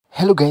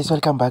Hello guys,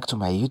 welcome back to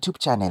my YouTube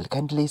channel.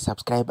 Kindly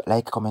subscribe,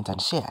 like, comment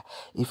and share.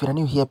 If you're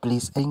new here,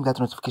 please ring that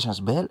notifications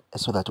bell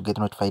so that you get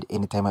notified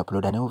anytime I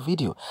upload a new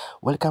video.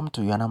 Welcome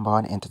to your number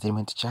one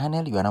entertainment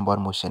channel, your number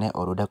one moshene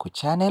or Udaku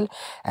channel,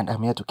 and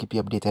I'm here to keep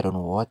you updated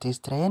on what is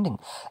trending.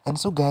 And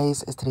so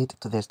guys, straight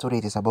to the story.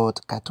 It is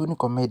about cartoon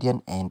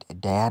comedian and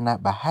Diana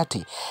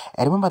Bahati.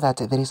 I remember that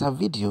there is a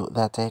video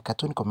that a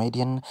cartoon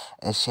comedian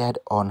shared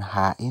on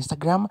her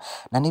Instagram,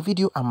 na ni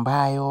video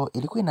ambayo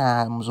ilikuwa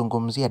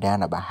inamzungumzia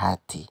Diana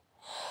Bahati.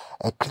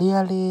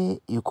 Clearly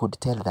you could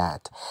tell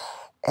that,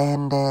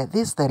 and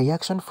this is the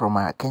reaction from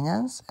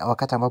Kenyans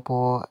wakati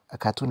ambapo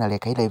cartoon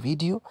aliweka ile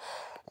video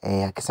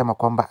akisema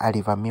kwamba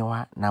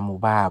alivamiwa na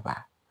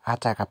mubaba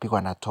hata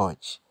akapigwa na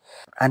torch.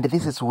 And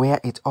this is where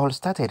it all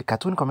started.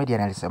 Cartoon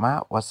comedian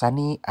alisema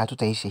wasanii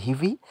hatutaishi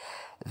hivi.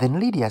 Then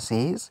Lydia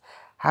says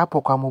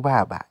hapo kwa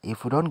mubaba,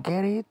 if you don't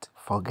get it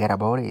forget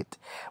about it.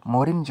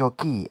 Maureen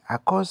Joki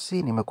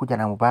akosi nimekuja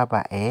na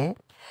mubaba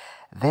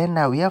Then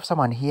we have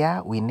someone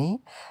here,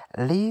 Winnie,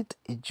 lead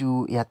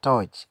juu ya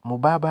torch.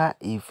 Mubaba,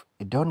 if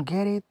you don't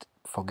get it,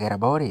 forget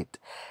about it.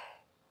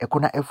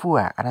 Kuna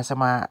Efua,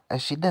 anasema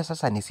shida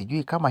sasa ni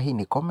sijui kama hii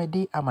ni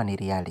comedy ama ni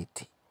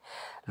reality.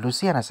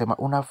 Lucy anasema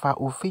unafaa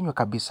ufinywe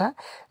kabisa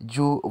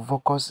juu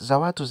vocals za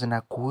watu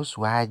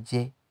zinakuhusu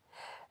aje.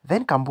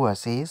 Then Kambua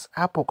says,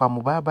 hapo kwa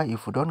mubaba,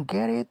 if you don't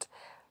get it,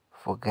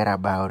 forget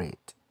about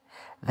it.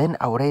 Then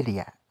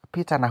Aurelia,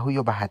 Peter na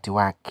huyo bahati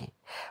wake.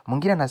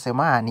 Mwingine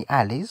anasema ni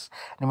Alice,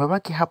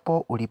 nimebaki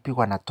hapo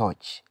ulipigwa na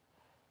torch.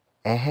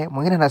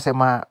 Mwingine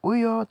anasema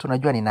huyo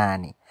tunajua ni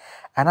nani.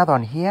 Another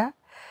one here,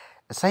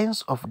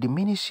 signs of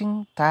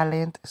diminishing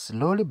talent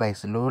slowly by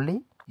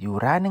slowly, you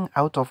running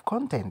out of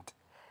content.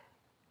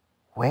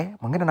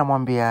 Mwingine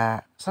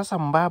anamwambia sasa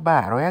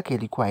mbaba roho yake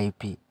ilikuwa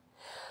ipi?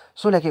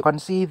 So like you can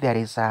see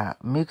there is a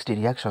mixed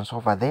reactions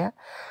over there.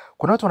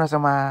 Kuna watu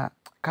wanasema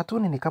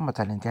katuni ni kama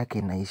talent yake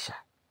inaisha.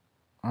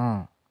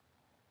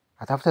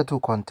 Atafute tu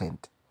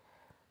content.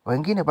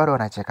 Wengine bado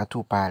wanacheka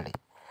tu pale.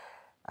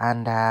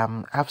 And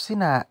I've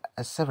seen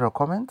several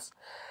comments.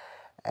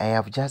 I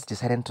have just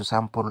decided to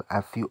sample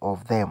a few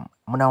of them.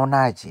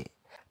 Mnaonaje?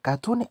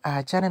 Katuni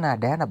aachane na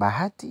Diana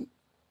Bahati?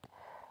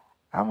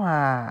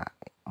 Ama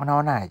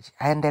mnaonaje?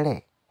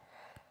 Aendelee?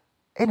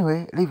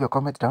 Anyway, leave your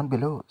comment down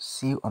below.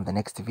 See you on the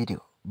next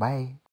video. Bye.